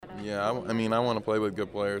Yeah, I mean, I want to play with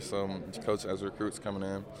good players. So, coach, as recruits coming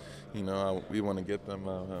in, we want to get them.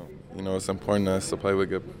 It's important to us to play with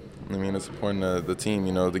good. I mean, it's important to the team,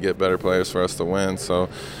 to get better players for us to win. So,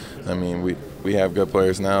 I mean, we have good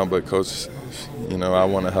players now, but coach, I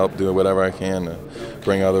want to help do whatever I can to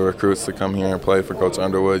bring other recruits to come here and play for Coach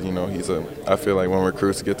Underwood. I feel like when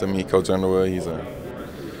recruits get to meet Coach Underwood, he's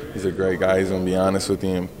a great guy. He's gonna be honest with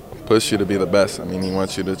you and push you to be the best. I mean, he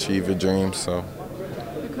wants you to achieve your dreams. So.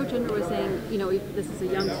 Coach Under was saying, this is a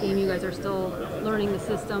young team. You guys are still learning the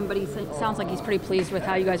system, but sounds like he's pretty pleased with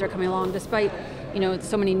how you guys are coming along, despite,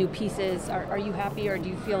 so many new pieces. Are you happy, or do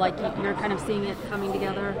you feel like you're kind of seeing it coming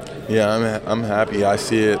together? Yeah, I'm happy. I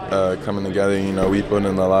see it coming together. We put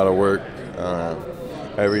in a lot of work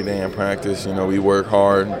every day in practice. We work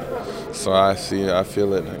hard, so I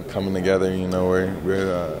feel it coming together.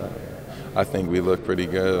 I think we look pretty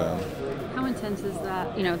good. How intense is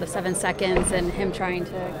that, the 7 seconds and him trying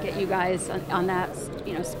to get you guys on that,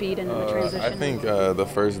 speed and the transition? I think the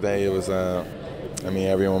first day it was,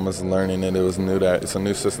 everyone was learning it. It was new. It's a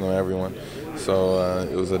new system to everyone. So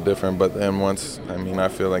it was but then once, I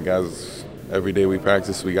feel like every day we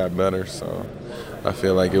practiced, we got better. So I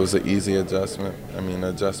feel like it was an easy adjustment.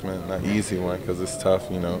 Adjustment, not easy one, because it's tough,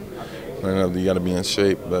 you got to be in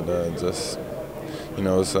shape, but just,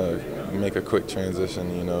 it's make a quick transition,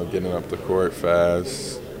 getting up the court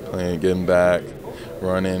fast, playing, getting back,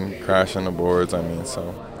 running, crashing the boards.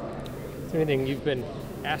 So. Is there anything you've been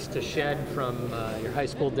asked to shed from your high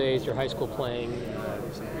school days, your high school playing,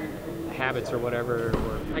 habits or whatever,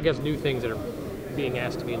 or I guess new things that are being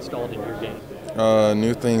asked to be installed in your game?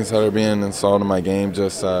 New things that are being installed in my game,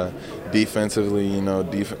 just defensively,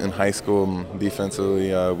 in high school,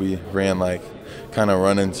 defensively, we ran kind of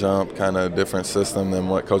run and jump, kind of different system than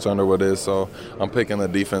what Coach Underwood is. So I'm picking the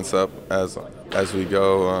defense up as we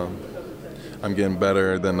go. I'm getting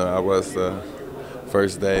better than I was the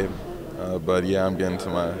first day, but yeah, I'm getting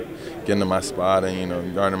to my spot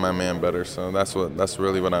and guarding my man better. So that's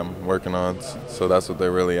really what I'm working on. So that's what they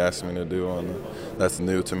really asked me to do. That's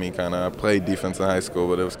new to me. I played defense in high school,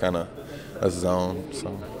 but it was kind of a zone,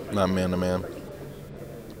 so not man to man.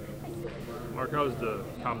 Mark, how's the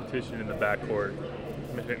competition in the backcourt?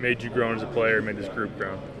 It made you grow as a player, made this group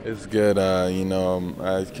grow? It's good.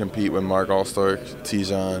 I compete with Mark Allstar,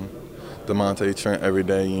 Tijon, DeMonte Trent every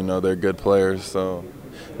day. They're good players, so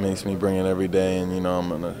it makes me bring it every day. And, I'm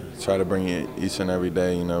going to try to bring it each and every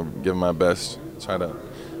day, give my best, try to,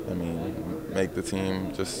 make the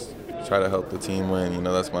team, just try to help the team win.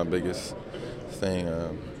 That's my biggest thing.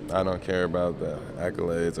 I don't care about the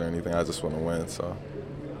accolades or anything. I just want to win, so.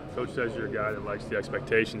 Coach says you're a guy that likes the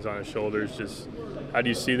expectations on his shoulders. Just how do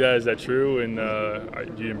you see that? Is that true? And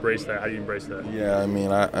do you embrace that? How do you embrace that? Yeah,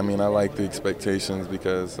 I like the expectations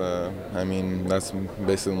because that's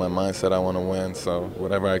basically my mindset. I want to win, so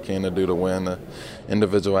whatever I can to do to win. The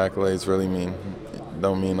individual accolades really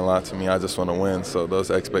don't mean a lot to me. I just want to win. So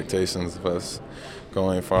those expectations of us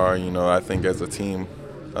going far, I think as a team,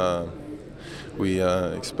 we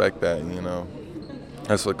expect that.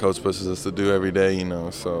 That's what Coach pushes us to do every day,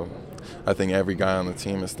 so I think every guy on the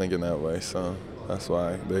team is thinking that way, so that's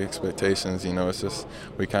why the expectations, it's just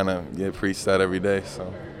we kind of get preached that every day,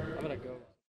 so.